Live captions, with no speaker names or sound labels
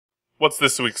What's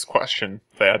this week's question,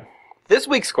 Thad? This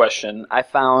week's question I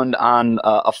found on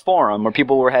a forum where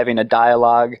people were having a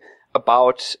dialogue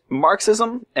about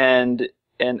Marxism, and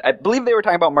I believe they were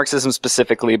talking about Marxism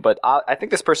specifically, but I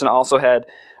think this person also had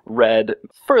read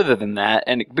further than that,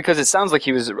 and because it sounds like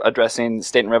he was addressing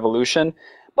State and Revolution,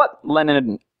 but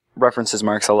Lenin references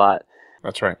Marx a lot.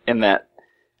 That's right. In that.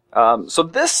 So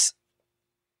this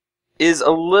is a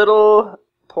little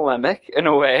polemic in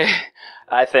a way,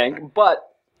 I think, but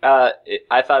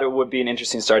I thought it would be an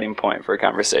interesting starting point for a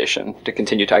conversation to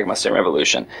continue talking about State and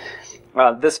Revolution.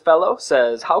 This fellow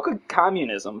says, how could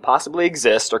communism possibly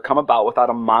exist or come about without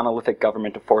a monolithic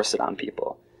government to force it on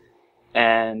people?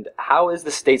 And how is the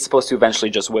state supposed to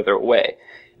eventually just wither away?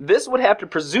 This would have to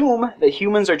presume that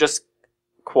humans are just,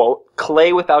 quote,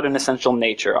 clay without an essential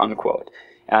nature, unquote.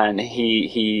 And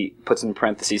he puts in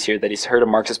parentheses here that he's heard a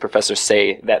Marxist professor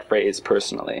say that phrase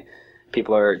personally.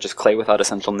 People are just clay without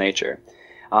essential nature.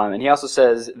 And he also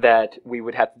says that we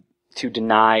would have to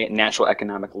deny natural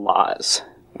economic laws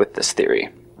with this theory.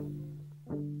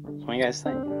 So what do you guys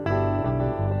think?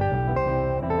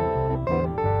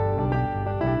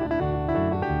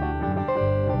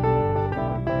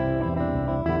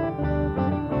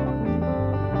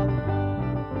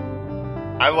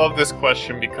 I love this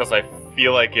question because I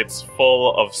feel like it's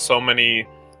full of so many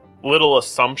little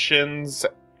assumptions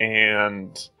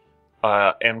and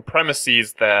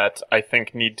premises that I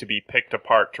think need to be picked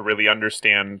apart to really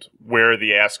understand where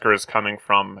the asker is coming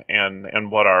from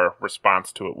and what our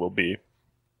response to it will be.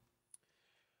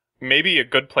 Maybe a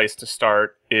good place to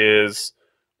start is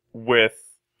with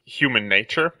human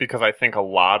nature, because I think a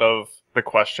lot of the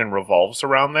question revolves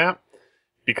around that,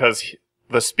 because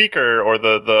the speaker or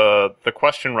the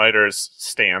question writer's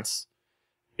stance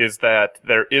is that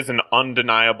there is an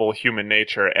undeniable human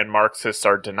nature, and Marxists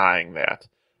are denying that.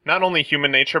 Not only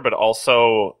human nature, but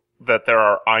also that there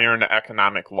are iron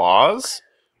economic laws,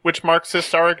 which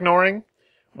Marxists are ignoring,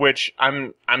 which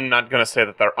I'm not going to say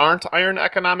that there aren't iron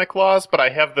economic laws, but I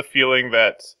have the feeling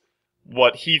that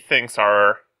what he thinks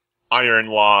are iron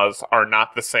laws are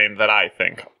not the same that I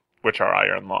think, which are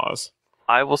iron laws.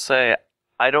 I will say,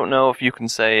 I don't know if you can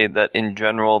say that in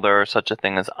general there are such a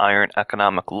thing as iron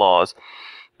economic laws,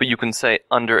 but you can say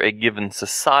under a given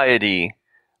society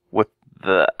with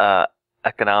the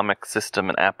economic system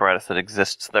and apparatus that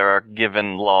exists, there are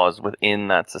given laws within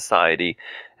that society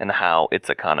and how its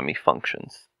economy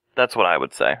functions. That's what I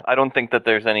would say. I don't think that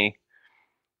there's any...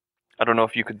 I don't know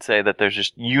if you could say that there's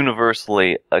just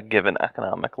universally a given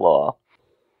economic law.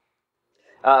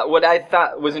 What I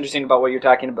thought was interesting about what you're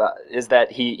talking about is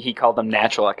that he called them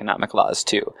natural economic laws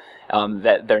too.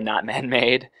 That they're not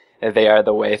man-made, that they are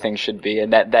the way things should be,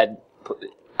 and that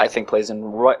I think plays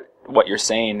in what you're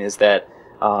saying is that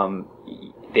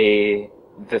the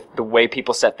way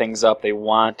people set things up, they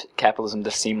want capitalism to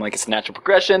seem like it's a natural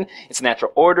progression, it's a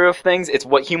natural order of things, it's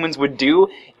what humans would do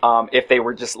if they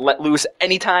were just let loose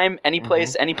anytime, any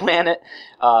place, any planet.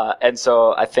 And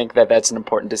so I think that that's an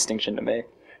important distinction to make.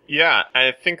 Yeah,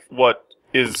 I think what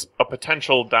is a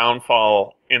potential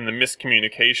downfall in the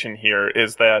miscommunication here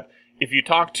is that if you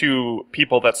talk to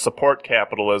people that support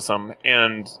capitalism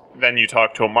and then you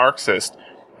talk to a Marxist,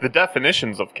 the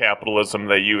definitions of capitalism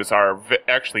they use are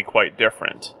actually quite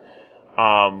different.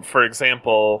 For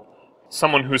example,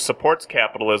 someone who supports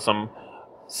capitalism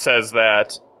says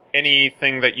that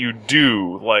anything that you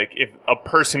do, like if a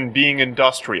person being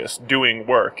industrious, doing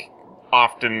work,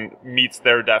 often meets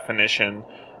their definition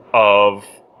of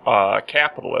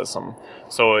capitalism.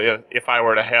 So if I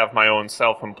were to have my own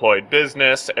self-employed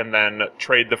business and then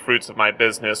trade the fruits of my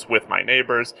business with my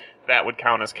neighbors, that would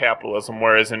count as capitalism.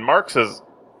 Whereas in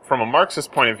from a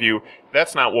Marxist point of view,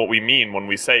 that's not what we mean when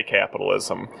we say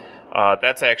capitalism.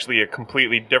 That's actually a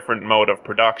completely different mode of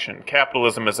production.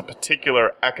 Capitalism is a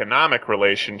particular economic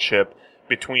relationship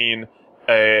between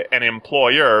an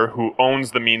employer who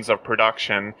owns the means of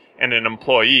production and an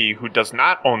employee who does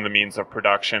not own the means of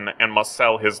production and must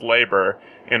sell his labor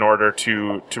in order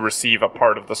to receive a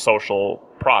part of the social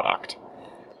product.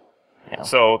 Yeah.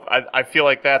 So I feel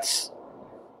like that's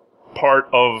part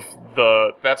of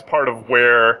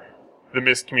where the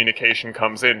miscommunication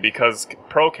comes in, because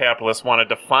pro-capitalists want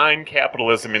to define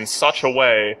capitalism in such a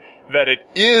way that it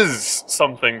is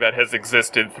something that has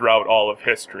existed throughout all of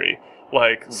history.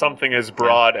 Like something as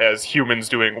broad as humans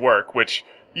doing work, which,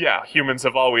 yeah, humans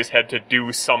have always had to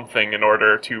do something in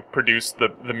order to produce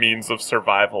the means of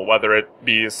survival, whether it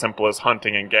be as simple as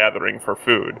hunting and gathering for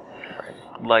food.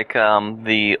 Like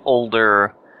the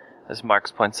older, as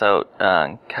Marx points out,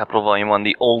 Capital Volume 1,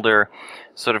 the older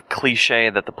sort of cliche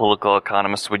that the political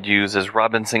economists would use is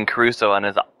Robinson Crusoe on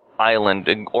his island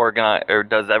and organize or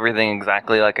does everything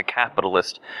exactly like a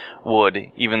capitalist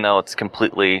would, even though it's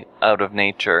completely out of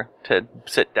nature, to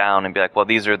sit down and be like, well,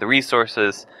 these are the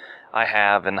resources I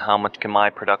have, and how much can my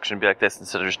production be like this,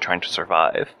 instead of just trying to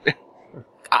survive.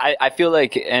 I feel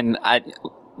like, and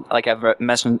like I've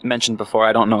mentioned before,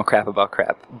 I don't know crap about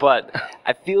crap, but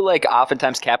I feel like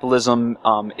oftentimes capitalism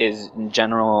is in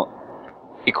general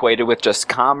equated with just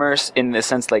commerce, in the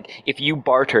sense like if you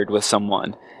bartered with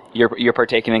someone, you're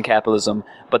partaking in capitalism,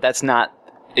 but that's not.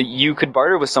 You could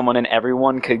barter with someone and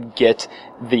everyone could get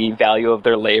the value of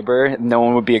their labor. No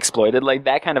one would be exploited. Like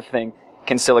that kind of thing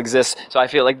can still exist. So I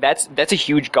feel like that's a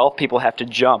huge gulf people have to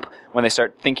jump when they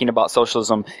start thinking about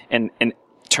socialism in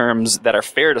terms that are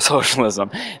fair to socialism.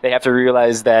 They have to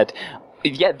realize that,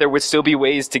 yeah, there would still be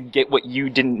ways to get what you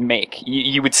didn't make.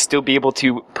 You would still be able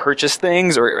to purchase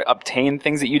things or obtain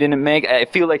things that you didn't make. I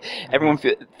feel like everyone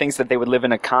thinks that they would live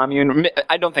in a commune.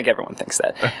 I don't think everyone thinks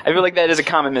that. I feel like that is a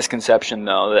common misconception,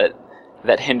 though,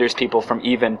 that hinders people from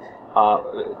even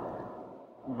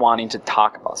wanting to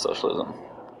talk about socialism.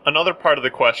 Another part of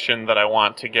the question that I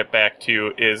want to get back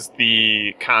to is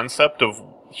the concept of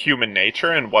human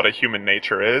nature and what a human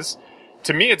nature is.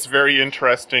 To me, it's very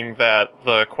interesting that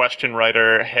the question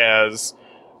writer has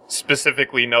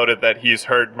specifically noted that he's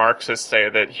heard Marxists say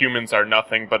that humans are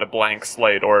nothing but a blank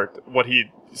slate, or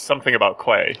something about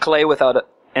clay. Clay without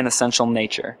an essential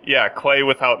nature. Yeah, clay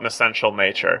without an essential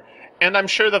nature. And I'm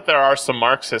sure that there are some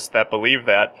Marxists that believe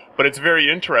that, but it's very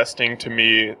interesting to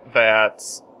me that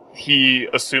he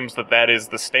assumes that that is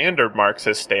the standard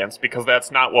Marxist stance, because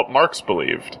that's not what Marx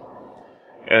believed.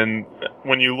 And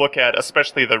when you look at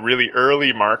especially the really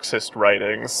early Marxist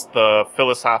writings, the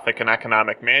philosophic and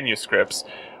economic manuscripts,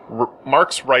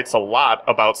 Marx writes a lot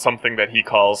about something that he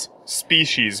calls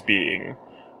species being,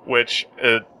 which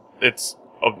it's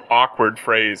an awkward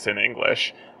phrase in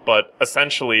English, but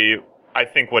essentially I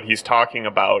think what he's talking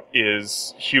about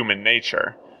is human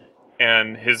nature.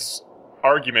 And his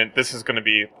argument, this is going to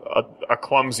be a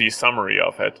clumsy summary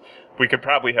of it. We could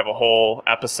probably have a whole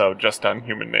episode just on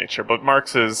human nature, but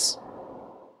Marx's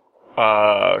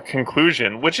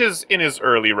conclusion, which is in his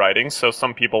early writings, so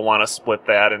some people want to split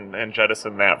that and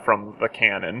jettison that from the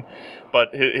canon,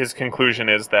 but his conclusion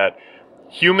is that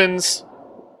humans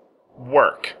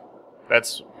work.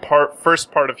 That's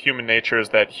first part of human nature, is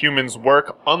that humans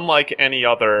work unlike any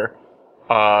other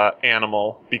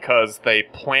animal, because they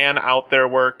plan out their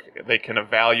work, they can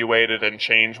evaluate it and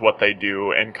change what they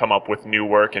do and come up with new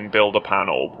work and build upon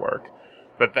old work.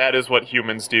 That is what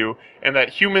humans do, and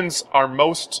that humans are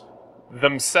most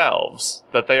themselves,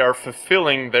 that they are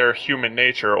fulfilling their human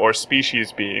nature or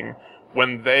species being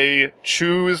when they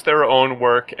choose their own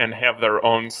work and have their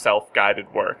own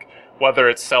self-guided work. Whether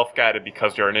it's self-guided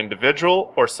because you're an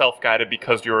individual or self-guided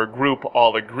because you're a group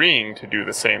all agreeing to do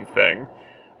the same thing,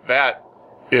 that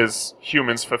is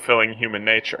humans fulfilling human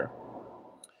nature.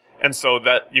 And so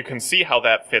that you can see how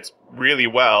that fits really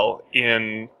well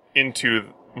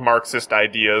into Marxist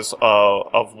ideas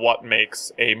of what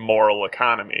makes a moral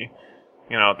economy.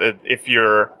 You know, if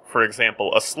you're, for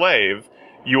example, a slave,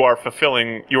 you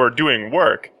are doing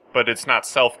work, but it's not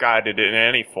self-guided in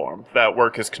any form. That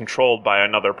work is controlled by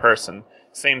another person.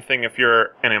 Same thing if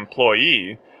you're an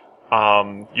employee,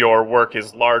 your work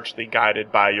is largely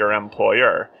guided by your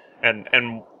employer. And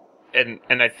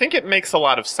I think it makes a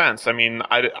lot of sense. I mean,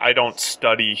 I don't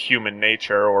study human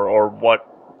nature or what,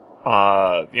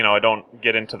 I don't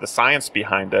get into the science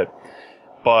behind it.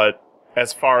 But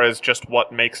as far as just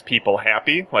what makes people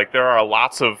happy, like there are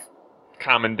lots of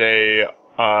common day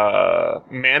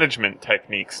management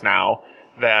techniques now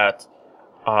that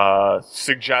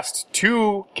suggest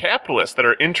to capitalists that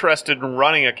are interested in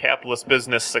running a capitalist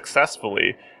business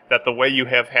successfully that the way you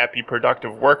have happy,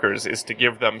 productive workers is to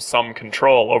give them some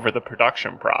control over the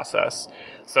production process.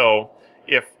 So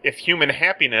if human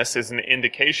happiness is an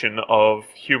indication of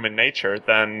human nature,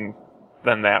 then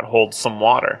that holds some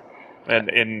water.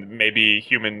 And maybe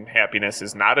human happiness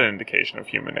is not an indication of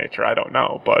human nature. I don't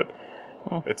know, but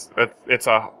it's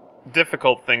a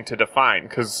difficult thing to define,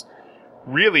 because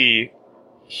really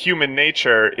human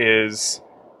nature is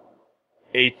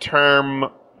a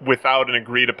term without an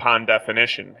agreed upon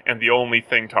definition, and the only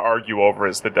thing to argue over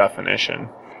is the definition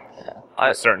to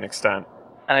a certain extent.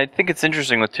 And I think it's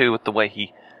interesting with the way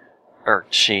he or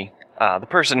she, the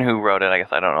person who wrote it, I guess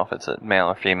I don't know if it's a male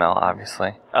or female,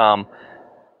 obviously,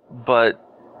 but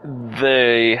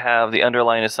they have the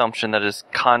underlying assumption that is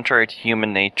contrary to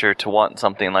human nature to want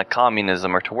something like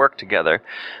communism or to work together,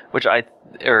 which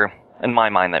in my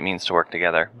mind that means to work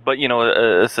together. But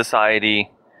a society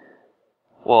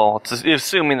well, it's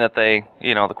assuming that they,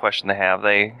 the question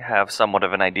they have somewhat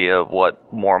of an idea of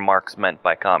what more Marx meant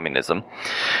by communism.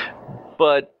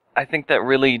 But I think that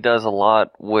really does a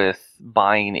lot with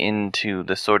buying into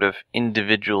the sort of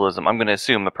individualism. I'm going to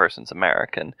assume a person's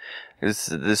American.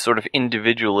 This sort of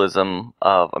individualism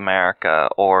of America,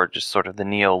 or just sort of the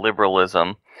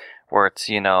neoliberalism, where it's,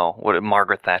 what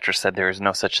Margaret Thatcher said, there is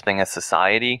no such thing as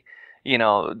society.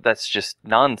 That's just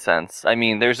nonsense. I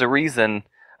mean, there's a reason,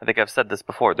 I think I've said this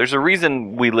before, there's a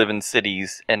reason we live in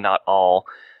cities and not all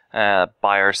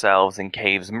by ourselves in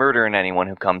caves murdering anyone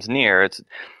who comes near. It's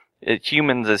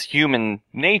humans as human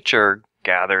nature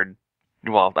gathered,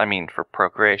 well, I mean, for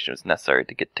procreation it's necessary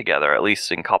to get together, at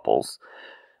least in couples,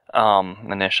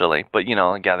 initially. But,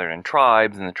 gathered in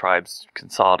tribes, and the tribes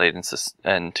consolidate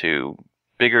into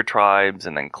bigger tribes,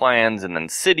 and then clans, and then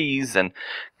cities, and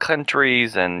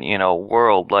countries, and,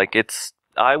 world. Like,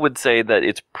 I would say that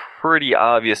it's pretty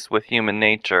obvious with human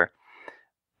nature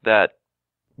that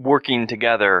working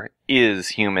together is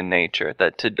human nature,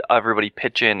 that to everybody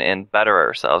pitch in and better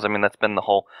ourselves. I mean, that's been the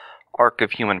whole arc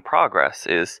of human progress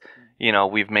is,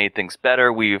 we've made things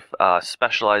better. We've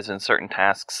specialized in certain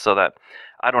tasks so that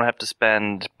I don't have to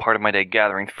spend part of my day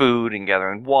gathering food and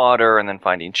gathering water and then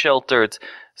finding shelter. It's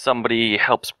somebody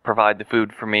helps provide the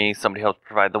food for me. Somebody helps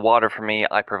provide the water for me.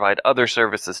 I provide other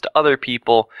services to other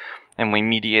people, and we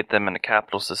mediate them in a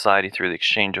capital society through the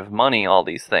exchange of money, all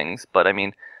these things. But I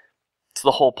mean, it's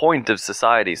the whole point of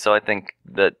society. So I think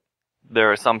that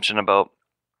their assumption about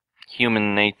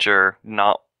human nature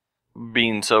not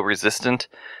being so resistant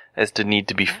as to need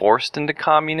to be forced into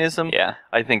communism,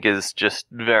 I think is just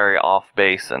very off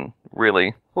base and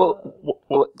really...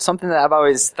 Well, something that I've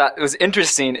always thought was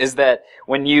interesting is that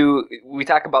when we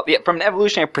talk about, from an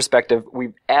evolutionary perspective, we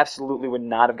absolutely would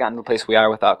not have gotten to the place we are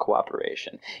without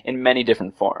cooperation in many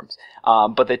different forms.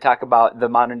 But they talk about the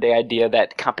modern day idea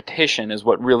that competition is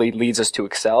what really leads us to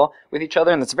excel with each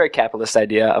other. And that's a very capitalist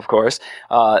idea, of course,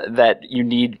 that you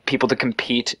need people to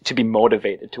compete, to be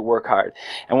motivated, to work hard.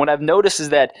 And what I've noticed is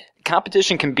that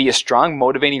competition can be a strong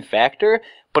motivating factor,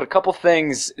 but a couple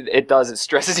things it does, it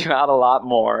stresses you out a lot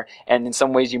more, and in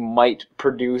some ways you might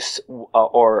produce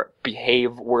or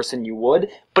behave worse than you would,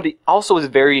 but it also is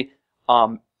very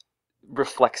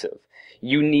reflexive.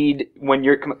 You need, when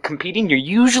you're competing, you're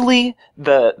usually,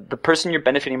 the person you're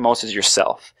benefiting most is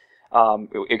yourself.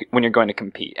 When you're going to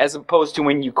compete, as opposed to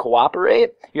when you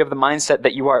cooperate, you have the mindset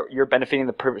that you're benefiting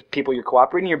the people you're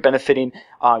cooperating, you're benefiting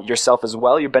yourself as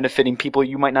well, you're benefiting people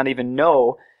you might not even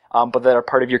know, but that are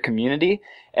part of your community.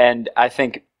 And I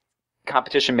think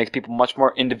competition makes people much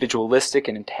more individualistic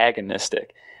and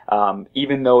antagonistic.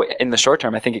 Even though in the short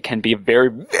term, I think it can be a very,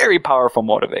 very powerful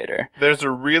motivator. There's a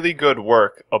really good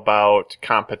work about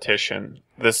competition.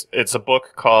 It's a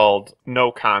book called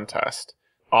No Contest.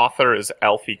 Author is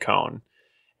Alfie Kohn,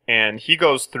 and he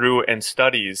goes through and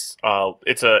studies.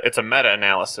 It's a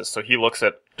meta-analysis, so he looks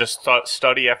at just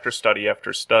study after study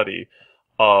after study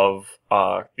of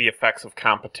the effects of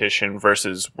competition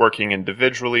versus working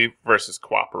individually versus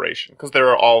cooperation, because there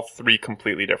are all three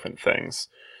completely different things.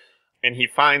 And he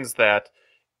finds that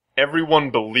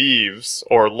everyone believes,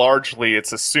 or largely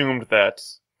it's assumed, that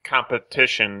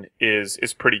competition is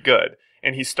pretty good.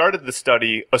 And he started the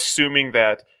study assuming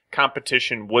that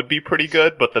competition would be pretty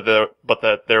good, but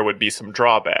that there would be some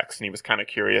drawbacks, and he was kind of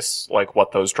curious, like,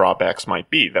 what those drawbacks might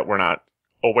be that we're not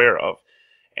aware of.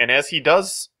 And as he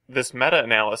does this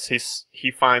meta-analysis,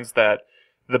 he finds that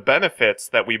the benefits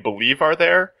that we believe are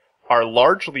there are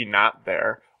largely not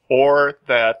there, or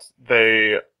that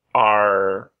they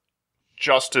are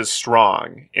just as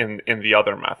strong in the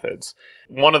other methods.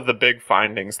 One of the big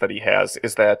findings that he has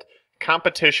is that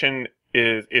competition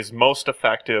is most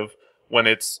effective when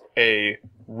it's a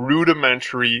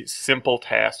rudimentary, simple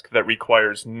task that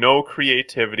requires no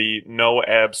creativity, no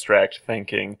abstract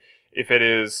thinking. If it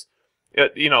is,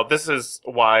 this is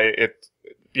why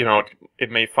it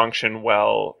may function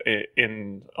well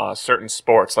in certain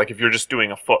sports. Like if you're just doing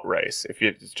a foot race, if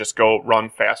you just go run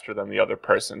faster than the other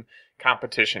person,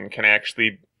 competition can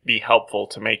actually be helpful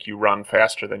to make you run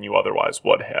faster than you otherwise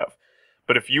would have.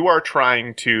 But if you are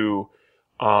trying to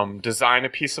design a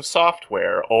piece of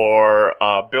software or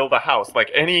build a house,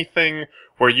 like anything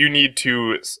where you need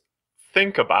to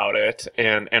think about it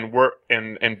and work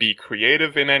and be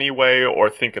creative in any way or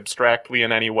think abstractly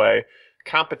in any way,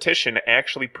 competition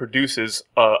actually produces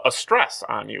a stress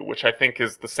on you, which I think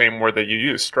is the same word that you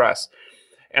use, stress.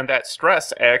 And that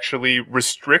stress actually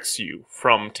restricts you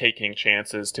from taking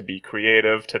chances to be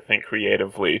creative, to think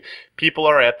creatively. People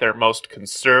are at their most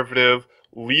conservative,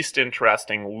 least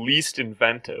interesting, least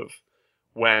inventive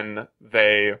when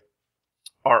they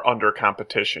are under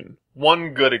competition.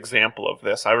 One good example of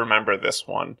this, I remember this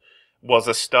one, was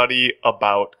a study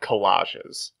about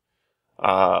collages.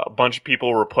 A bunch of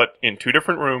people were put in two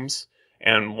different rooms,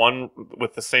 and one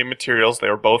with the same materials. They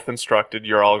were both instructed,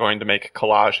 you're all going to make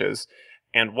collages.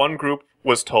 And one group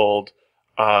was told,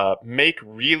 make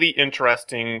really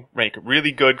interesting, make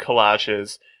really good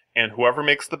collages, and whoever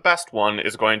makes the best one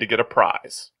is going to get a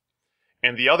prize.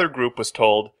 And the other group was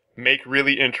told, make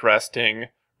really interesting,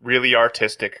 really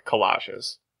artistic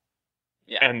collages.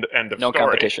 Yeah. End of No story.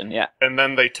 competition, yeah. And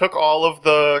then they took all of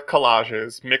the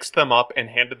collages, mixed them up, and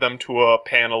handed them to a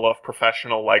panel of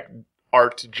professional, like,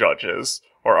 art judges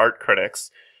or art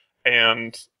critics.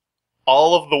 And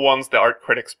all of the ones the art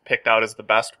critics picked out as the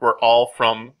best were all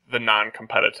from the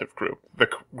non-competitive group. The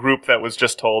group that was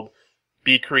just told,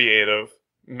 be creative,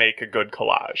 make a good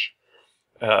collage.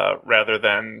 Rather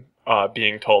than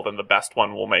being told, and the best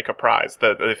one will make a prize.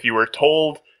 That if you were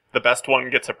told the best one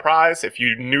gets a prize, if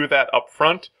you knew that up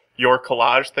front, your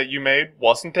collage that you made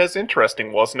wasn't as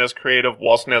interesting, wasn't as creative,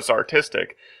 wasn't as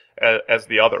artistic as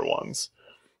the other ones.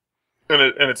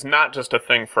 And it's not just a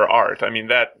thing for art. I mean,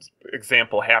 that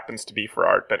example happens to be for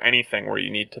art, but anything where you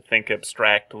need to think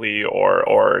abstractly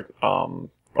or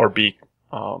be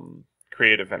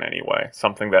creative in any way,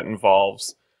 something that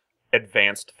involves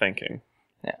advanced thinking.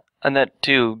 Yeah, and that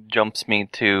too jumps me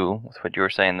to what you were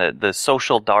saying, the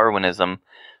social Darwinism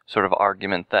sort of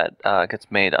argument that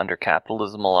gets made under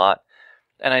capitalism a lot.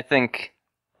 And I think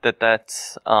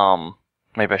that's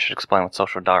maybe I should explain what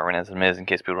social Darwinism is in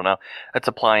case people don't know. It's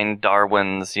applying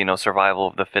Darwin's, survival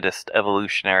of the fittest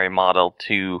evolutionary model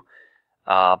to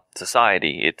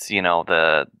society. It's,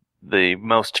 the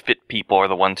most fit people are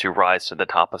the ones who rise to the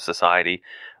top of society,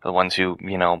 the ones who,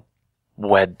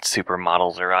 wed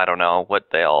supermodels, or I don't know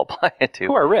what they all apply it to.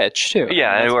 Who are rich, too.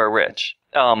 Yeah, who are rich.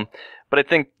 But I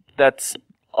think that's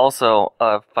also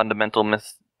a fundamental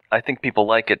I think people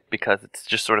like it because it's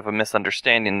just sort of a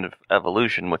misunderstanding of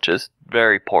evolution, which is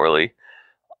very poorly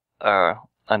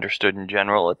understood in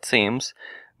general, it seems.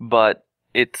 But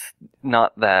it's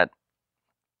not that,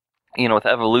 with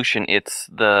evolution, it's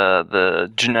the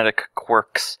genetic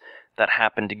quirks that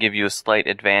happen to give you a slight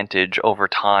advantage over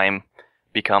time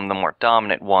become the more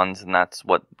dominant ones, and that's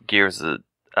what gears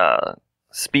the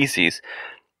species.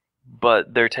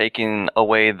 But they're taking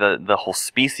away the whole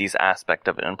species aspect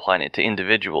of it and applying it to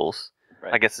individuals.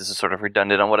 Right. I guess this is sort of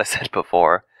redundant on what I said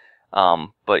before.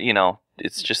 But,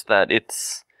 it's just that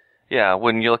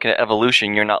when you're looking at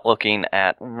evolution, you're not looking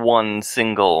at one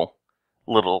single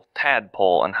little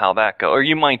tadpole and how that goes. Or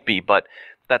you might be, but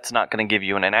that's not going to give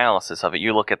you an analysis of it.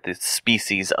 You look at the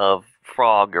species of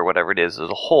frog or whatever it is as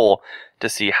a whole to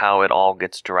see how it all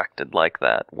gets directed like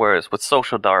that. Whereas with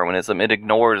social Darwinism, it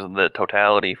ignores the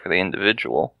totality for the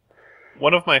individual.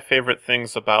 One of my favorite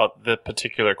things about the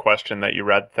particular question that you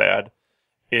read, Thad,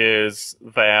 is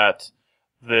that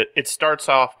it starts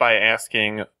off by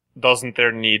asking, doesn't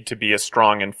there need to be a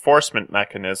strong enforcement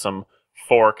mechanism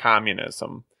for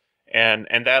communism? And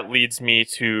that leads me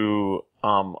to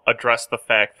address the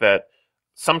fact that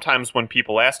sometimes when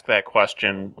people ask that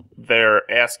question, they're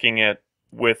asking it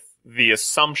with the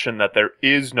assumption that there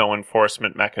is no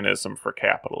enforcement mechanism for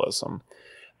capitalism.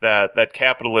 That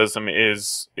capitalism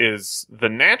is the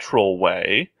natural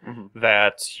way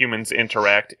that humans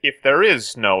interact if there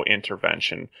is no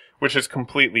intervention, which is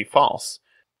completely false.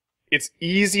 It's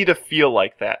easy to feel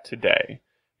like that today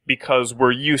because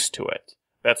we're used to it.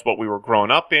 That's what we were grown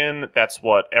up in. That's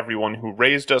what everyone who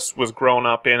raised us was grown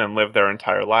up in and lived their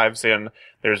entire lives in.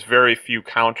 There's very few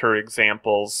counter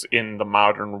examples in the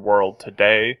modern world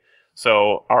today.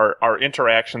 So our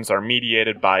interactions are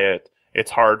mediated by it.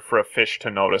 It's hard for a fish to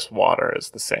notice water,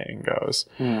 as the saying goes.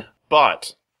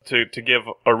 But to give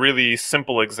a really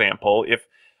simple example, if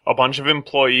a bunch of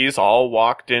employees all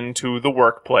walked into the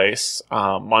workplace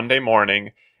Monday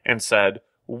morning and said,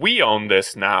 we own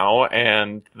this now,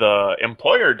 and the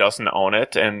employer doesn't own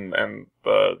it, and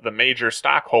the major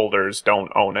stockholders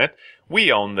don't own it.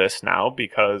 We own this now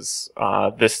because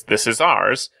this is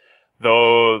ours.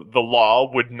 Though the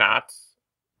law would not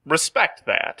respect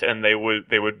that, and they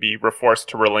would be forced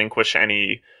to relinquish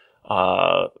any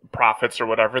profits or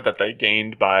whatever that they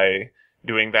gained by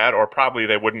doing that, or probably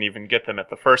they wouldn't even get them at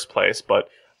the first place. But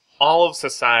all of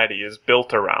society is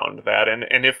built around that,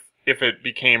 and if it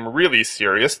became really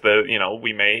serious,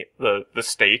 the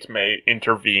state may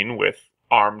intervene with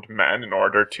armed men in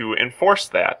order to enforce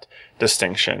that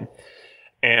distinction.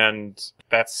 And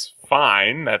that's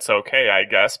fine, that's okay, I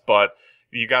guess, but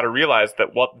you got to realize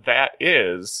that what that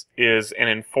is an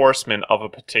enforcement of a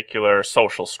particular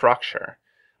social structure.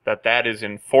 that is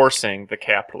enforcing the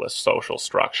capitalist social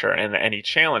structure, and any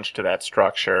challenge to that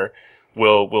structure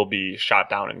will be shot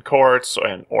down in courts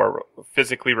or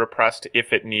physically repressed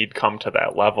if it need come to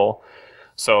that level.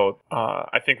 So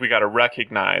I think we got to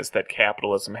recognize that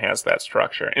capitalism has that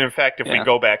structure. And in fact, if we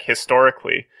go back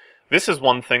historically, this is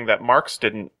one thing that Marx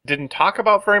didn't talk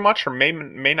about very much, or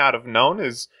may not have known,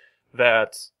 is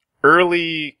that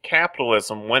early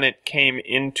capitalism, when it came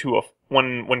into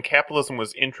when capitalism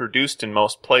was introduced in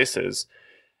most places,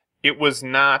 it was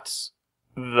not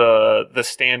the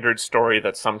standard story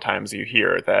that sometimes you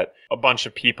hear, that a bunch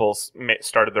of people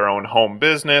started their own home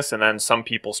business, and then some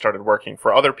people started working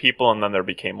for other people, and then there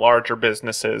became larger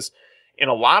businesses. In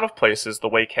a lot of places, the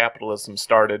way capitalism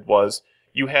started was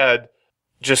you had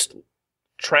just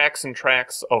tracts and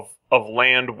tracts of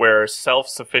land where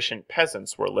self-sufficient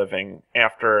peasants were living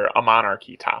after a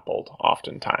monarchy toppled,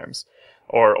 oftentimes.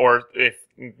 Or if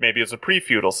maybe it's a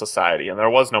pre-feudal society and there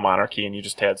was no monarchy and you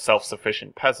just had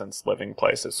self-sufficient peasants living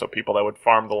places, so people that would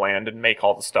farm the land and make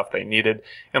all the stuff they needed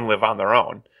and live on their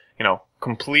own.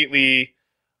 Completely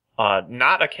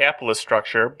not a capitalist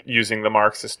structure using the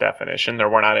Marxist definition. There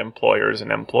were not employers and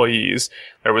employees.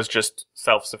 There was just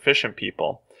self-sufficient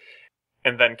people.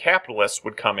 And then capitalists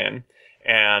would come in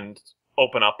and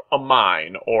open up a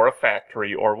mine or a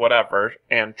factory or whatever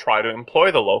and try to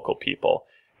employ the local people.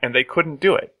 And they couldn't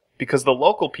do it because the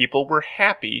local people were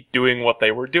happy doing what they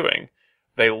were doing.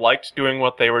 They liked doing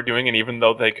what they were doing, and even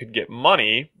though they could get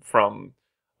money from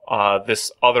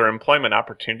this other employment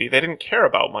opportunity, they didn't care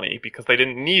about money because they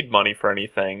didn't need money for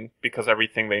anything, because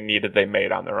everything they needed they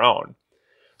made on their own.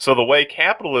 So the way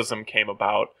capitalism came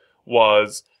about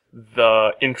was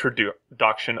the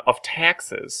introduction of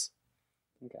taxes.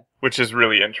 Okay. Which is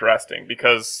really interesting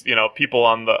because, people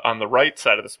on the right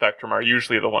side of the spectrum are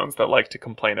usually the ones that like to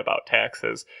complain about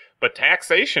taxes. But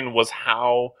taxation was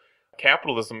how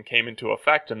capitalism came into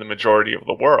effect in the majority of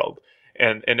the world.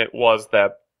 And it was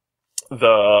that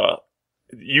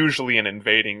usually an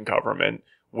invading government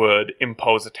would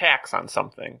impose a tax on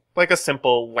something, like a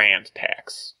simple land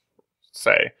tax,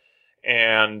 say.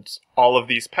 And all of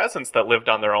these peasants that lived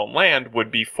on their own land would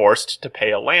be forced to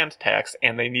pay a land tax,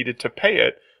 and they needed to pay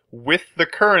it with the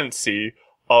currency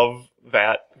of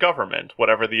that government,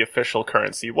 whatever the official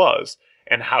currency was.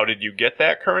 And how did you get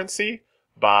that currency?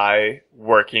 By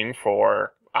working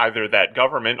for either that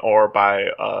government or by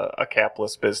a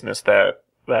capitalist business that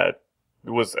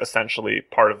was essentially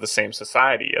part of the same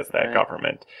society as that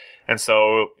government. And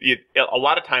so a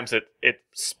lot of times it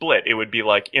split. It would be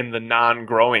like in the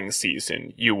non-growing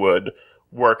season, you would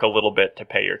work a little bit to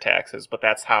pay your taxes. But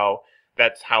that's how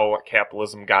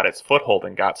capitalism got its foothold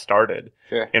and got started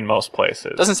in most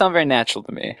places. Doesn't sound very natural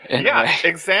to me. Yeah,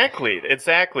 exactly.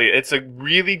 It's a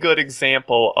really good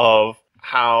example of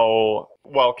how,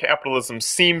 while capitalism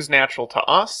seems natural to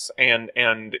us and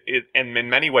in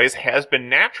many ways has been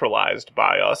naturalized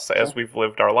by us as we've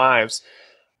lived our lives,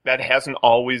 that hasn't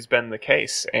always been the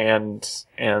case, and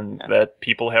that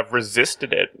people have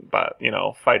resisted it by,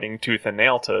 fighting tooth and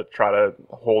nail to try to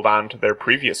hold on to their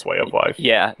previous way of life.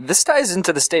 Yeah, this ties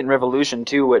into the state and revolution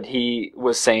too, what he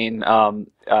was saying,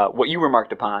 what you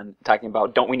remarked upon, talking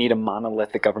about, don't we need a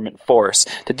monolithic government force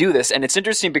to do this? And it's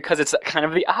interesting because it's kind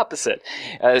of the opposite.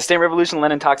 State and revolution,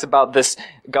 Lenin talks about this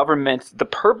government, the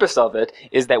purpose of it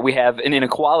is that we have an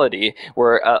inequality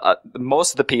where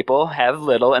most of the people have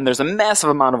little, and there's a massive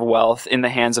amount of wealth in the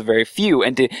hands of very few.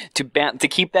 And to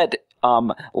keep that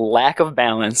lack of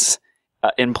balance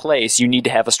in place, you need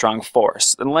to have a strong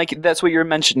force. And that's what you're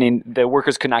mentioning, the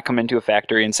workers could not come into a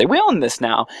factory and say, we own this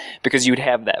now, because you'd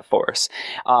have that force.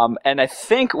 And I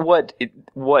think what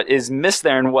is missed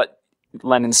there and what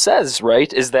Lenin says,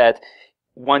 right, is that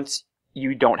once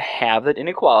you don't have that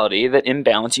inequality, that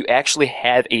imbalance, you actually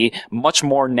have a much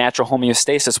more natural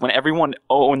homeostasis when everyone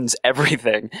owns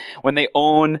everything. When they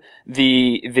own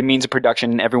the means of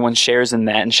production and everyone shares in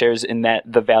that and shares in that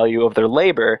the value of their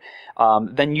labor,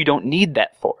 then you don't need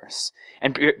that force.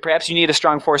 And perhaps you need a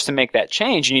strong force to make that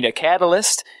change. You need a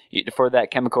catalyst for that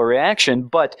chemical reaction,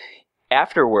 but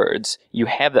afterwards, you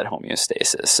have that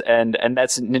homeostasis, and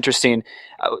that's an interesting.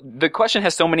 The question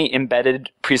has so many embedded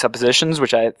presuppositions,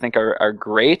 which I think are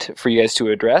great for you guys to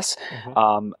address,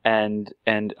 and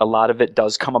a lot of it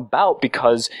does come about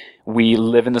because we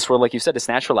live in this world, like you said, it's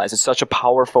naturalized. It's such a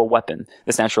powerful weapon,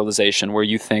 this naturalization, where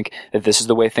you think that this is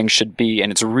the way things should be, and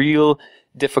it's real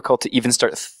difficult to even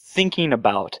start thinking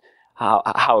about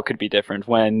how it could be different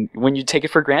when you take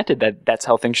it for granted that that's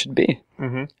how things should be.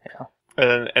 Mm-hmm. Yeah.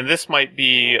 And this might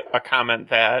be a comment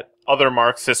that other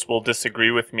Marxists will disagree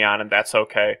with me on, and that's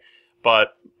okay.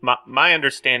 But my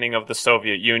understanding of the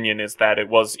Soviet Union is that it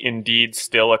was indeed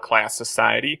still a class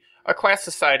society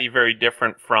very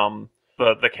different from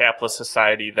the capitalist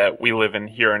society that we live in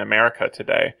here in America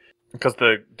today, because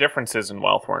the differences in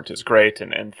wealth weren't as great,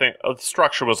 and the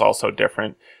structure was also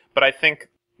different. But I think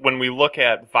when we look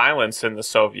at violence in the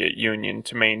Soviet Union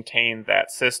to maintain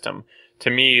that system, to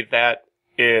me that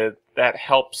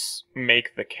helps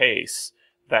make the case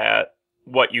that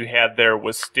what you had there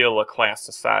was still a class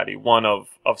society, one of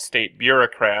state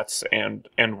bureaucrats and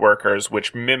workers,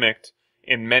 which mimicked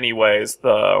in many ways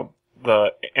the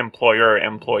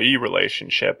employer-employee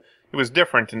relationship. It was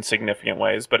different in significant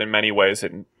ways, but in many ways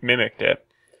it mimicked it.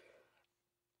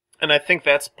 And I think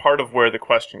that's part of where the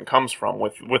question comes from,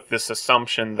 with this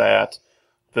assumption that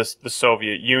the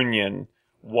Soviet Union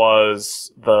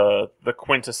was the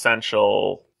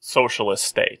quintessential socialist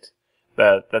state.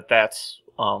 That's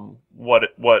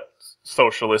what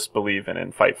socialists believe in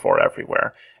and fight for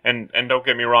everywhere. And don't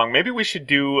get me wrong, maybe we should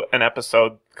do an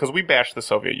episode, because we bash the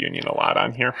Soviet Union a lot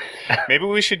on here. Maybe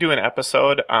we should do an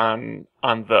episode on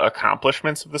the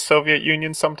accomplishments of the Soviet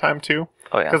Union sometime too.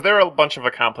 Oh yeah. Because there are a bunch of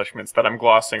accomplishments that I'm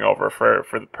glossing over for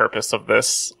the purpose of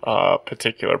this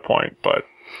particular point. But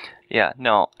yeah,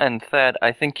 no, and Thad,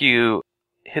 I think you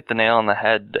hit the nail on the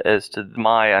head as to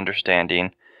my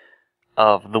understanding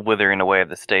of the withering away of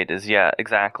the state is, yeah,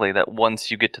 exactly, that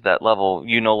once you get to that level,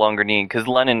 you no longer need, because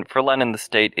for Lenin, the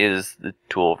state is the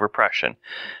tool of repression,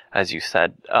 as you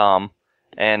said.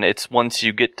 And it's once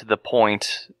you get to the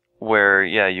point where,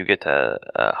 yeah, you get to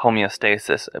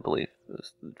homeostasis, I believe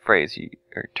was the phrase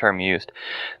or term used,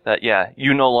 that, yeah,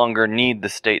 you no longer need the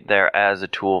state there as a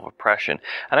tool of oppression.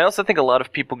 And I also think a lot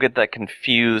of people get that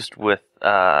confused with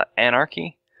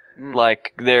anarchy.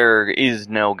 Like, there is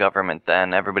no government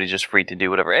then, everybody's just free to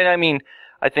do whatever. And I mean,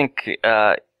 I think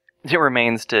it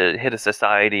remains to hit a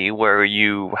society where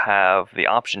you have the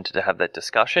option to have that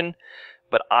discussion,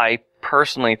 but I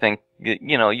personally think,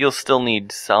 you'll still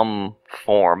need some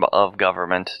form of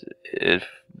government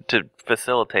to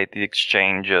facilitate the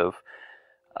exchange of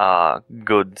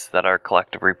goods that are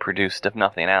collectively produced, if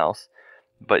nothing else.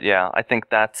 But yeah, I think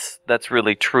that's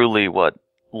really truly what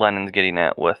Lenin's getting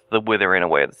at with the withering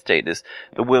away of the state, is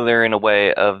the withering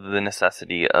away of the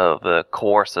necessity of the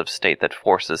coercive state that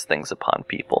forces things upon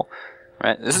people.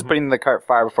 Right. This is putting the cart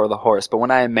far before the horse. But when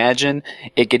I imagine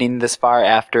it getting this far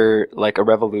after like a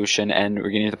revolution and we're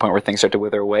getting to the point where things start to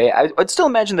wither away, I'd still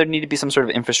imagine there'd need to be some sort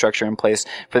of infrastructure in place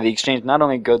for the exchange, not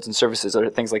only goods and services or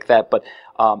things like that, but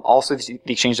also the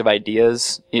exchange of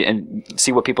ideas and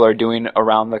see what people are doing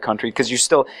around the country. Because you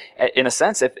still, in a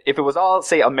sense, if it was all,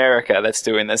 say, America that's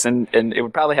doing this, and it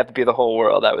would probably have to be the whole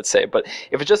world, I would say. But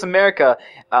if it's just America,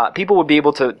 people would be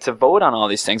able to vote on all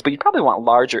these things, but you'd probably want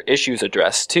larger issues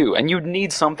addressed too. And you'd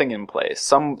need something in place,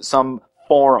 some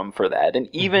forum for that. And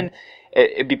even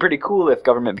it'd be pretty cool if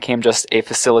government became just a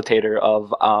facilitator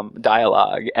of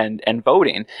dialogue and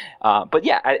voting. But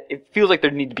yeah, it feels like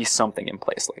there need to be something in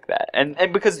place like that.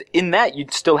 And because in that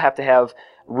you'd still have to have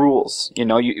rules,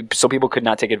 so people could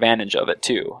not take advantage of it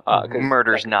too.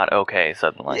 Murder's not okay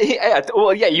suddenly. Yeah,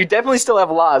 well, yeah, you definitely still have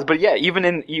laws, but yeah, even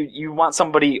in you want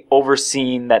somebody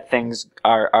overseeing that things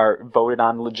are voted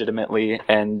on legitimately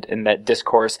and that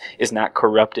discourse is not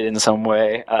corrupted in some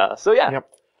way. So yeah. Yep.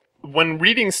 When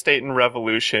reading State and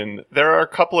Revolution, there are a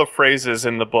couple of phrases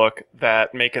in the book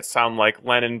that make it sound like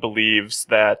Lenin believes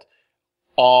that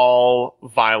all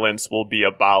violence will be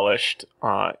abolished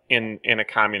in a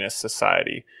communist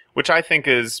society, which I think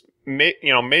is,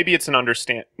 maybe it's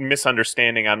an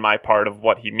misunderstanding on my part of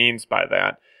what he means by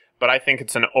that, but I think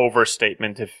it's an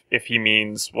overstatement if he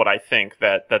means what I think,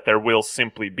 that there will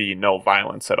simply be no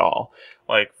violence at all.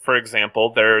 Like, for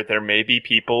example, there may be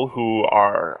people who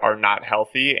are not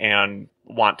healthy and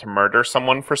want to murder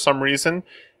someone for some reason.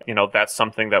 That's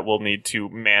something that we'll need to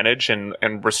manage and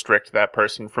restrict that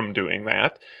person from doing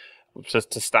that,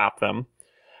 just to stop them.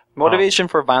 Motivation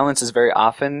for violence is very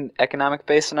often economic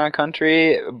based in our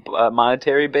country,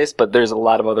 monetary based, but there's a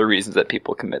lot of other reasons that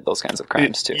people commit those kinds of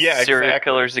crimes too. Yeah, Serial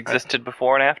killers existed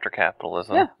before and after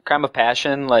capitalism. Yeah, crime of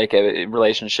passion, like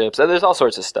relationships. There's all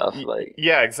sorts of stuff.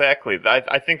 Yeah, exactly.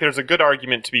 I think there's a good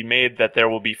argument to be made that there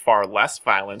will be far less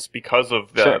violence because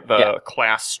of the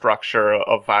class structure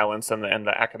of violence and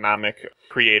the economic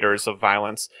creators of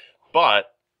violence,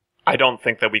 but I don't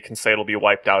think that we can say it'll be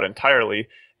wiped out entirely.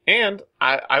 And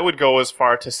I would go as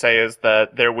far to say as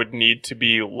that there would need to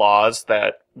be laws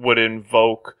that would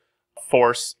invoke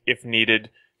force if needed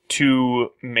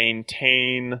to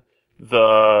maintain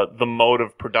the mode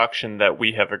of production that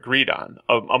we have agreed on,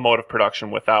 a mode of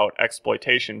production without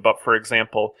exploitation. But for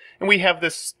example, and we have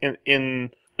this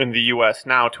in the U.S.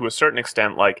 now to a certain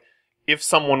extent, like if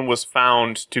someone was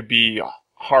found to be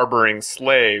harboring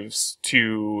slaves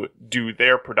to do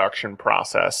their production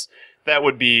process, that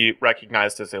would be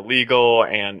recognized as illegal,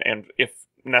 and if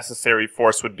necessary,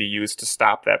 force would be used to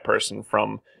stop that person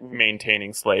from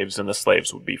maintaining slaves, and the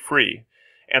slaves would be free.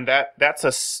 And that's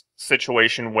a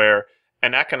situation where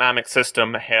an economic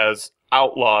system has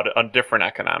outlawed a different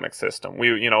economic system.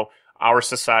 Our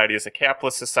society is a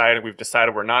capitalist society. We've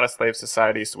decided we're not a slave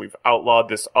society, so we've outlawed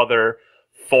this other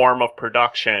form of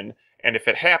production. And if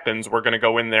it happens, we're going to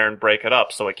go in there and break it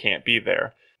up so it can't be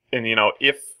there. And,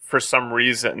 if for some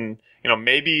reason,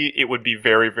 maybe it would be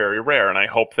very, very rare, and I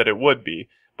hope that it would be.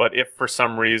 But if for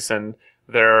some reason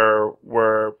there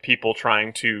were people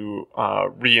trying to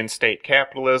reinstate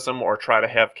capitalism or try to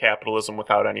have capitalism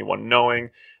without anyone knowing,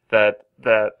 that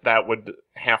would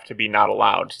have to be not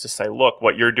allowed, to say, look,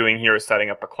 what you're doing here is setting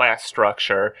up a class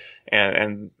structure,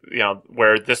 and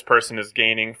where this person is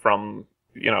gaining from,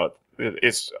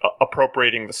 is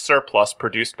appropriating the surplus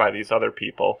produced by these other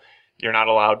people. You're not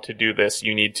allowed to do this.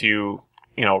 You need to,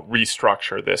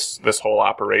 restructure this whole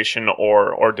operation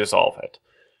or dissolve it.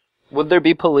 Would there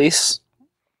be police?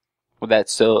 Would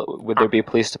there be a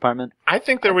police department? I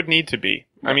think there would need to be.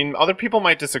 I mean, other people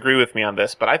might disagree with me on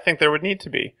this, but I think there would need to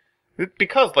be.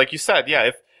 Because, like you said,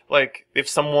 yeah, if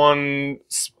someone's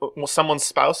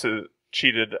spouse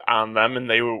cheated on them and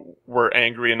they were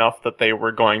angry enough that they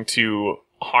were going to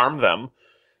harm them,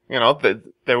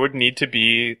 there would need to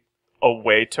be a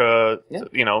way to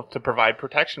provide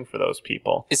protection for those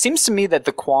people. It seems to me that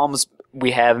the qualms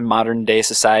we have in modern day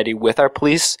society with our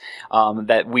police,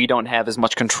 that we don't have as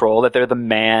much control, that they're the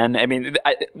man. I mean,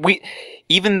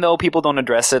 even though people don't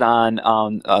address it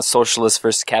on socialist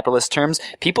versus capitalist terms,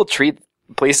 people treat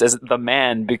police as the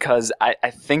man, because I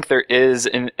think there is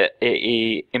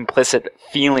a implicit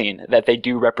feeling that they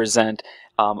do represent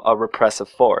a repressive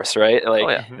force, right?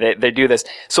 Like, they do this.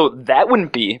 So that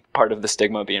wouldn't be part of the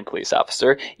stigma of being a police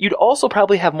officer. You'd also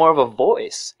probably have more of a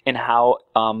voice in how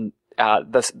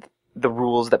the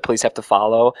rules that police have to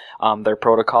follow, their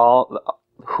protocol,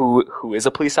 who is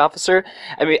a police officer.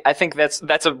 I mean, I think that's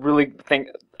a really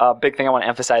big thing I want to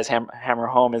emphasize, hammer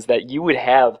home, is that you would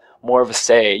have more of a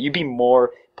say. You'd be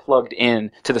more plugged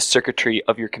in to the circuitry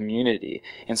of your community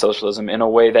in socialism in a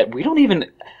way that we don't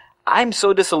even... I'm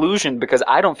so disillusioned because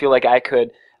I don't feel like I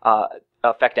could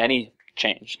affect any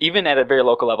change, even at a very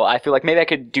local level. I feel like maybe I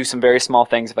could do some very small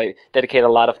things if I dedicate a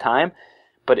lot of time.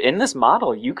 But in this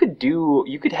model, you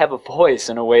could have a voice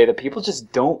in a way that people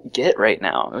just don't get right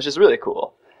now, which is really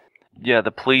cool. Yeah,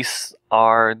 the police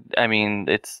are,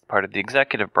 it's part of the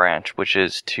executive branch, which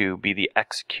is to be the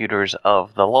executors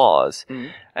of the laws. Mm-hmm.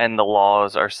 And the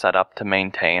laws are set up to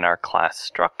maintain our class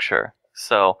structure.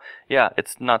 So, yeah,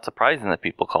 it's not surprising that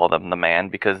people call them the man,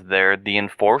 because they're the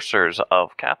enforcers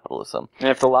of capitalism. And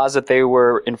if the laws that they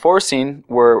were enforcing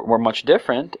were much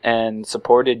different and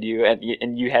supported you,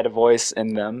 and you had a voice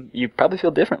in them, you'd probably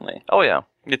feel differently. Oh, yeah.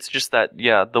 It's just that,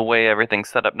 the way everything's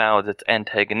set up now is it's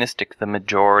antagonistic to the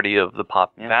majority of the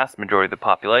vast majority of the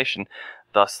population.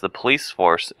 Thus, the police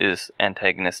force is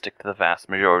antagonistic to the vast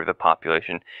majority of the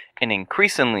population, and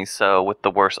increasingly so with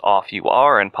the worse off you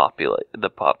are in the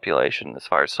population as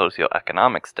far as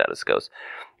socioeconomic status goes.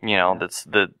 That's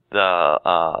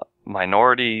the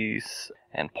minorities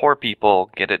and poor people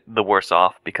get it the worse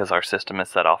off because our system is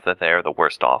set off that they're the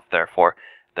worst off. Therefore,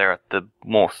 they're at the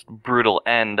most brutal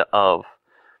end of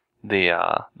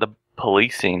the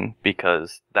policing,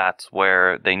 because that's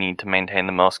where they need to maintain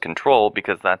the most control,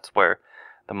 because that's where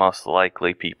the most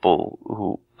likely people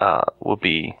who will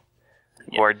be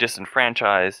who are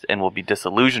disenfranchised and will be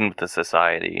disillusioned with the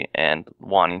society and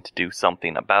wanting to do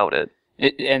something about it.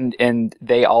 And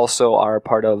they also are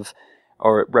part of,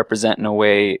 or represent in a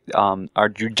way, our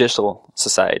judicial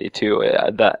society too.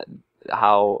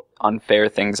 How unfair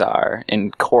things are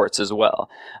in courts as well.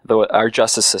 Though our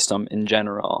justice system in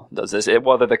general does this.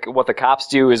 What the cops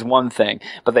do is one thing,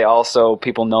 but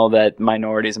people know that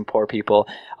minorities and poor people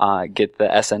get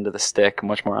the S end of the stick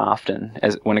much more often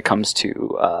when it comes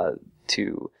to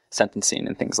sentencing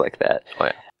and things like that. Oh,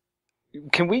 yeah.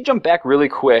 Can we jump back really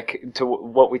quick to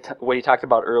what you talked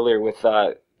about earlier with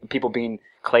people being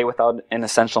clay without an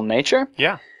essential nature?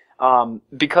 Yeah.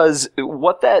 Because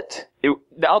what that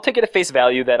I'll take it at face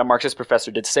value that a Marxist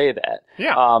professor did say that.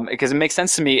 Yeah. Because it makes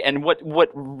sense to me. And what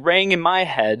rang in my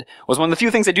head was one of the few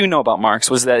things I do know about Marx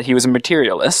was that he was a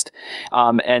materialist.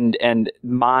 And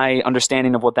my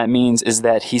understanding of what that means is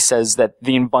that he says that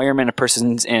the environment a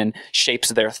person's in shapes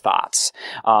their thoughts.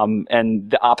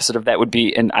 And the opposite of that would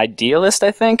be an idealist,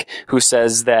 I think, who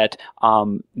says that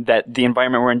that the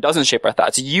environment we're in doesn't shape our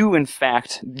thoughts. In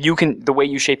fact, the way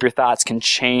you shape your thoughts can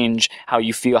change how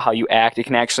you feel, how you act. It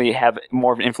can actually have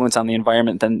more of an influence on the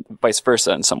environment than vice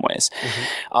versa in some ways.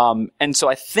 And so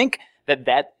I think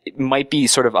that might be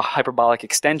sort of a hyperbolic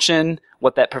extension,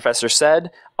 what that professor said,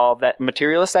 of that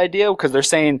materialist idea, because they're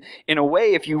saying, in a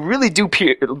way, if you really do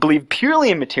believe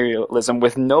purely in materialism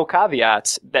with no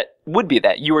caveats, that would be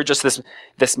that. You are just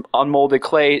this unmolded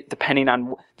clay, depending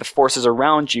on the forces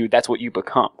around you, that's what you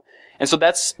become. And so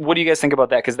what do you guys think about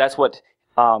that? Because that's what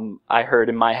I heard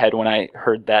in my head when I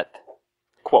heard that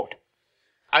quote.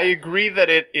 I agree that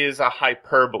it is a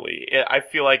hyperbole. I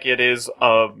feel like it is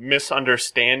a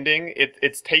misunderstanding.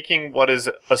 It's taking what is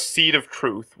a seed of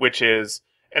truth, which is,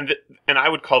 and I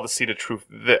would call the seed of truth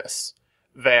this,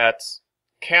 that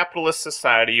capitalist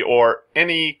society, or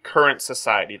any current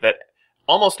society, that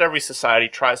almost every society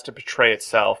tries to portray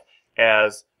itself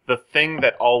as the thing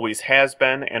that always has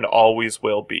been and always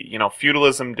will be.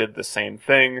 Feudalism did the same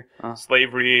thing.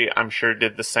 Slavery, I'm sure,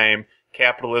 did the same.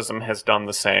 Capitalism has done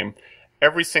the same.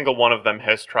 Every single one of them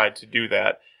has tried to do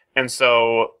that. And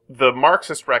so the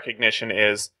Marxist recognition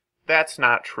is that's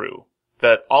not true.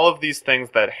 That all of these things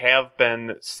that have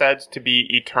been said to be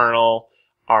eternal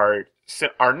are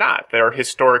not. They're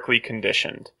historically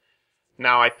conditioned.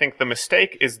 Now, I think the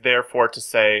mistake is therefore to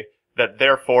say that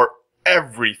therefore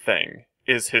everything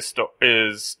is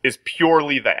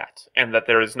purely that, and that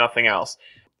there is nothing else.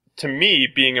 To me,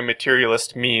 being a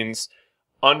materialist means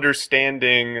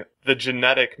understanding the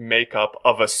genetic makeup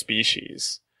of a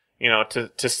species,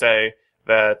 to say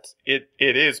that it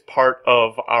is part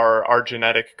of our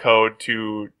genetic code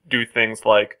to do things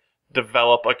like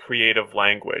develop a creative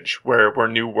language where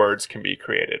new words can be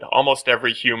created. Almost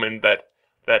every human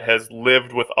that has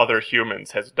lived with other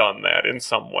humans has done that in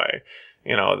some way.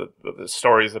 The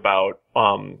stories about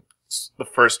the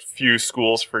first few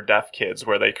schools for deaf kids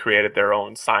where they created their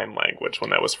own sign language when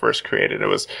that was first created. It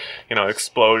was,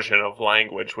 explosion of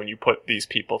language when you put these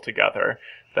people together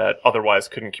that otherwise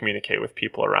couldn't communicate with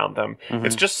people around them. Mm-hmm.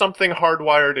 It's just something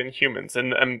hardwired in humans.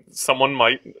 And someone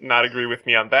might not agree with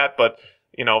me on that, but,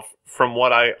 from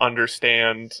what I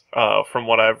understand, from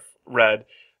what I've read,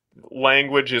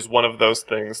 language is one of those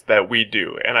things that we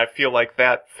do. And I feel like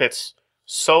that fits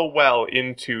so well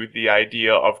into the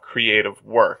idea of creative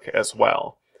work as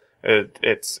well.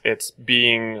 It's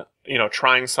being,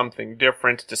 trying something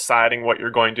different, deciding what you're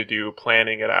going to do,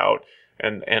 planning it out,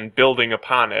 and building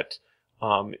upon it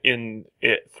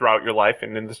throughout your life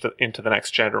and into the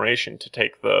next generation, to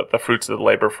take the fruits of the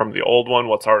labor from the old one,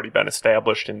 what's already been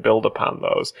established, and build upon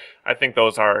those. I think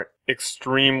those are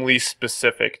extremely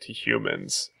specific to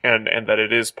humans, and that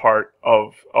it is part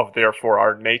of therefore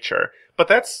our nature. But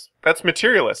that's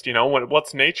materialist,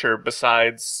 what's nature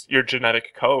besides your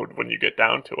genetic code when you get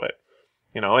down to it,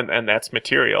 and that's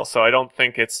material. So I don't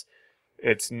think it's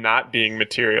not being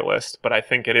materialist, but I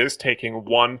think it is taking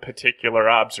one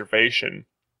particular observation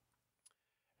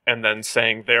and then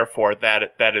saying, therefore,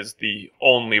 that is the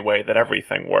only way that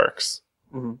everything works.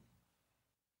 Mm-hmm.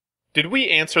 Did we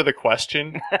answer the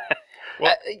question?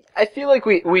 Well, I feel like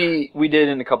we did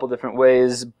in a couple different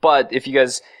ways, but if you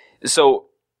guys... So...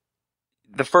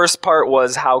 The first part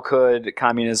was, how could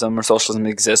communism or socialism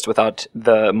exist without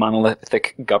the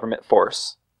monolithic government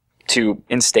force to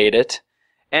instate it?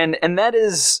 And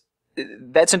that's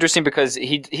interesting because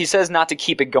he says not to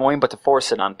keep it going, but to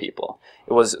force it on people.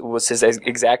 It was his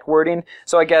exact wording.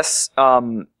 So I guess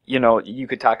you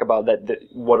could talk about that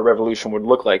what a revolution would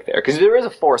look like there, because there is a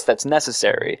force that's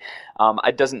necessary.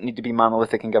 It doesn't need to be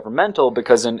monolithic and governmental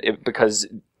because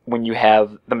when you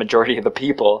have the majority of the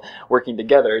people working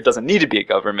together, it doesn't need to be a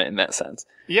government in that sense.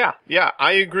 Yeah,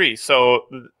 I agree. So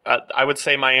I would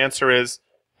say my answer is,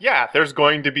 there's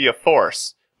going to be a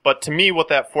force. But to me, what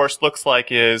that force looks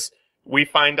like is we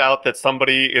find out that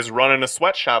somebody is running a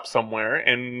sweatshop somewhere,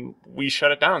 and we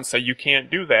shut it down and say, you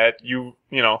can't do that.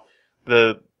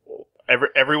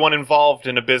 Everyone involved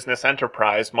in a business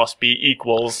enterprise must be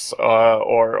equals,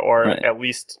 or right. At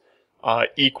least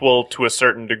equal to a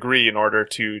certain degree in order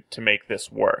to make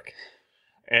this work.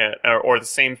 Or the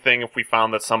same thing if we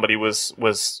found that somebody was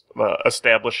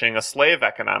establishing a slave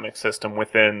economic system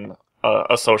within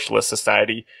a socialist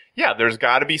society. Yeah, there's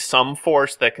got to be some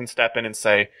force that can step in and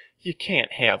say, you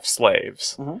can't have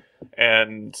slaves. Mm-hmm.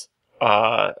 And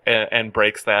and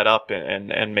breaks that up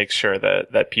and makes sure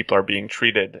that people are being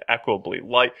treated equitably,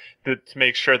 to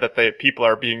make sure that people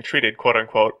are being treated, quote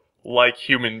unquote, like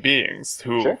human beings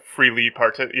who Sure. freely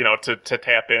to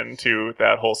tap into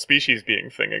that whole species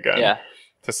being thing again. Yeah.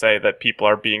 To say that people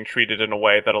are being treated in a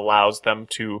way that allows them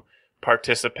to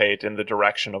participate in the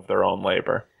direction of their own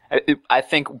labor. I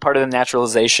think part of the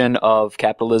naturalization of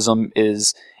capitalism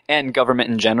and government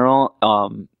in general,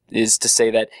 is to say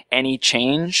that any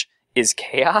change is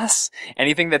chaos.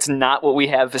 Anything that's not what we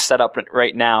have set up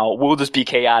right now will just be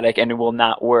chaotic and it will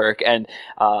not work. And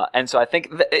so I think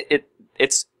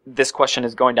it's this question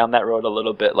is going down that road a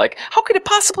little bit. Like, how could it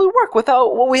possibly work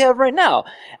without what we have right now?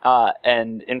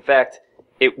 And in fact,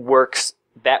 it works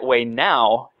that way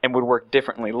now and would work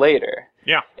differently later.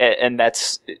 Yeah. And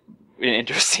that's an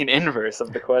interesting inverse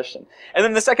of the question. And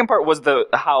then the second part was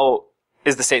how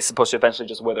is the state supposed to eventually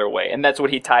just wither away? And that's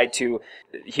what he tied to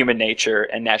human nature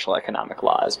and natural economic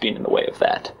law as being in the way of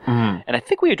that. Mm-hmm. And I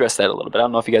think we addressed that a little bit. I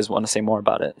don't know if you guys want to say more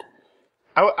about it.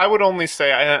 I would only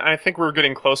say, I think we're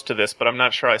getting close to this, but I'm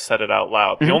not sure I said it out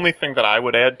loud. Mm-hmm. The only thing that I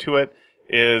would add to it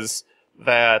is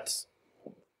that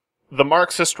the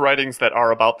Marxist writings that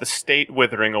are about the state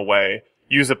withering away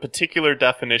use a particular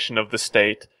definition of the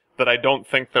state that I don't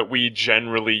think that we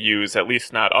generally use, at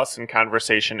least not us in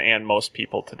conversation and most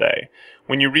people today.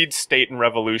 When you read State and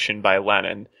Revolution by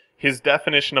Lenin, his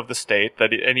definition of the state,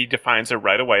 and he defines it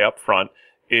right away up front,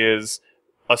 is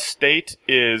a state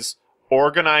is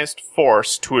organized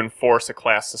force to enforce a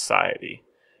class society.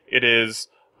 It is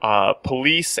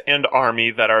police and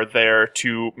army that are there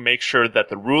to make sure that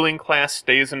the ruling class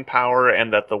stays in power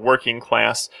and that the working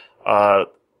class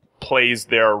plays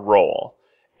their role.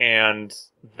 And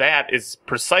that is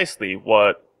precisely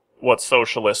what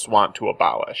socialists want to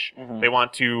abolish. Mm-hmm. They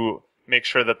want to make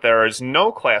sure that there is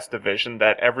no class division,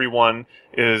 that everyone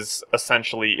is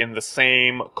essentially in the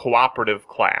same cooperative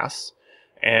class,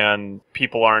 and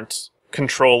people aren't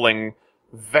controlling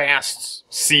vast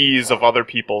seas of other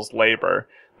people's labor,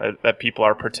 that people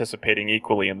are participating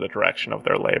equally in the direction of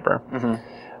their labor.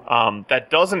 Mm-hmm.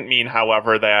 That doesn't mean,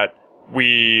 however, that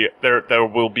there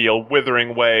will be a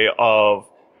withering way of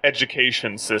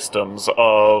education systems,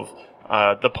 of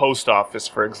the post office,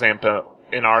 for example,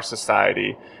 in our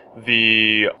society,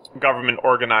 the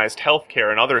government-organized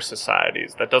healthcare in other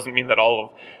societies. That doesn't mean that all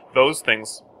of those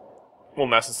things will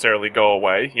necessarily go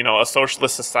away. You know, a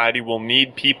socialist society will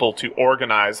need people to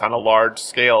organize on a large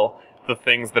scale the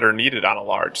things that are needed on a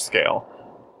large scale.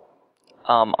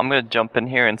 I'm going to jump in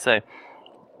here and say,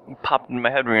 popped in my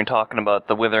head when you were talking about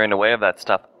the withering away of that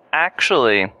stuff.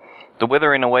 Actually, the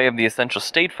withering away of the essential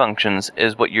state functions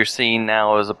is what you're seeing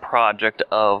now as a project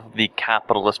of the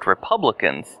capitalist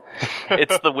Republicans.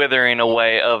 It's the withering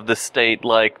away of the state,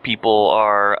 like people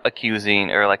are accusing,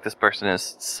 or like this person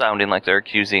is sounding like they're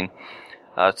accusing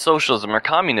socialism or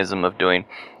communism of doing.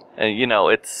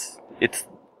 It's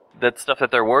that stuff that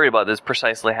they're worried about is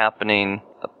precisely happening.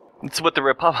 It's what the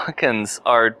Republicans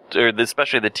are, or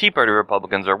especially the Tea Party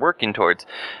Republicans are working towards,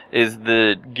 is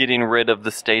the getting rid of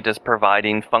the state as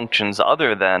providing functions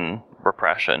other than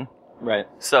repression. Right.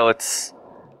 So it's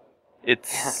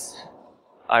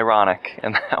ironic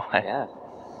in that way. Yeah.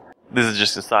 This is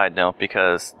just a side note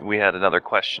because we had another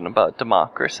question about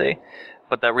democracy,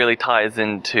 but that really ties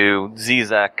into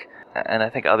Zizek, and I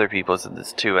think other people said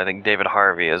this too, I think David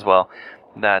Harvey as well,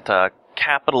 that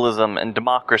capitalism and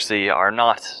democracy are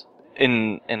not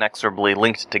inexorably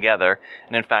linked together,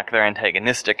 and in fact they're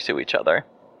antagonistic to each other.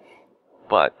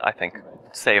 But I think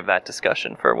save that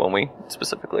discussion for when we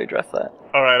specifically address that.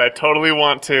 All right, I totally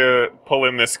want to pull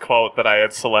in this quote that I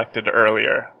had selected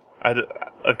earlier,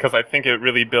 because I think it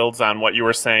really builds on what you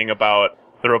were saying about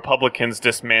the Republicans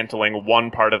dismantling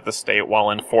one part of the state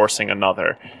while enforcing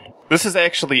another. This is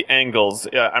actually Engels.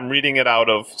 I'm reading it out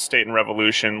of State and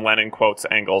Revolution. Lenin quotes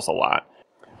Engels a lot.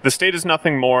 The state is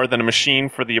nothing more than a machine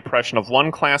for the oppression of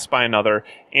one class by another,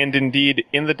 and indeed,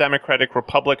 in the democratic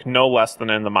republic, no less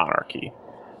than in the monarchy.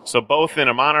 So both in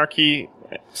a monarchy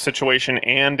situation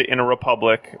and in a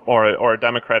republic, or a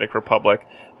democratic republic,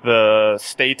 the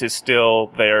state is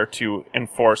still there to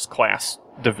enforce class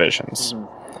divisions.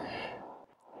 Mm-hmm.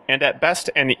 And at best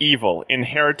an evil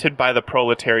inherited by the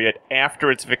proletariat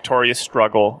after its victorious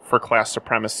struggle for class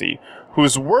supremacy,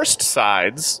 whose worst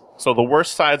sides, so the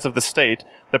worst sides of the state,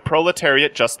 the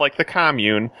proletariat, just like the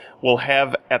commune, will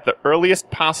have at the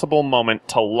earliest possible moment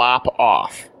to lop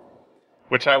off.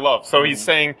 Which I love. So he's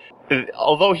saying,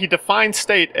 although he defines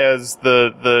state as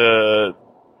the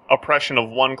oppression of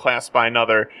one class by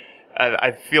another,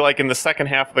 I feel like in the second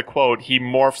half of the quote, he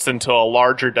morphs into a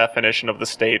larger definition of the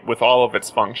state with all of its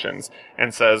functions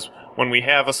and says, when we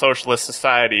have a socialist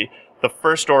society, the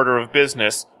first order of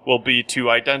business will be to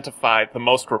identify the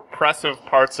most repressive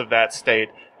parts of that state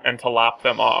and to lop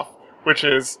them off, which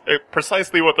is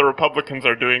precisely what the Republicans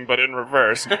are doing, but in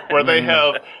reverse, where they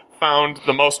have found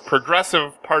the most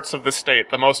progressive parts of the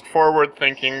state, the most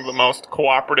forward-thinking, the most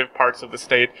cooperative parts of the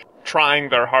state, trying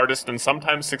their hardest and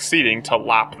sometimes succeeding to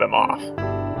lop them off.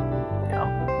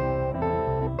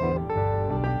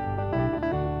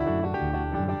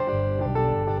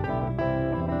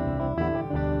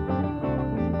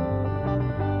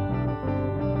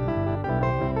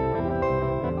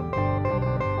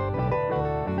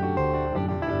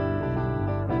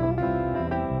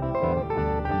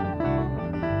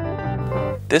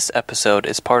 This episode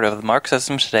is part of the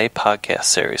Marxism Today podcast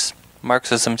series.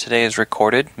 Marxism Today is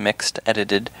recorded, mixed,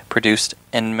 edited, produced,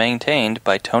 and maintained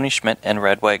by Tony Schmidt and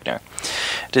Red Wagner.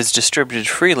 It is distributed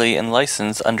freely and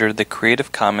licensed under the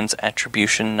Creative Commons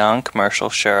Attribution Non-Commercial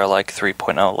Share-alike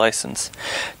 3.0 license.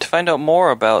 To find out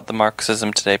more about the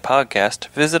Marxism Today podcast,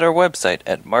 visit our website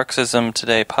at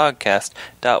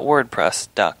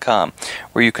marxismtodaypodcast.wordpress.com,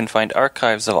 where you can find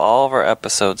archives of all of our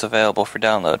episodes available for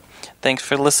download. Thanks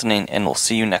for listening, and we'll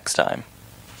see you next time.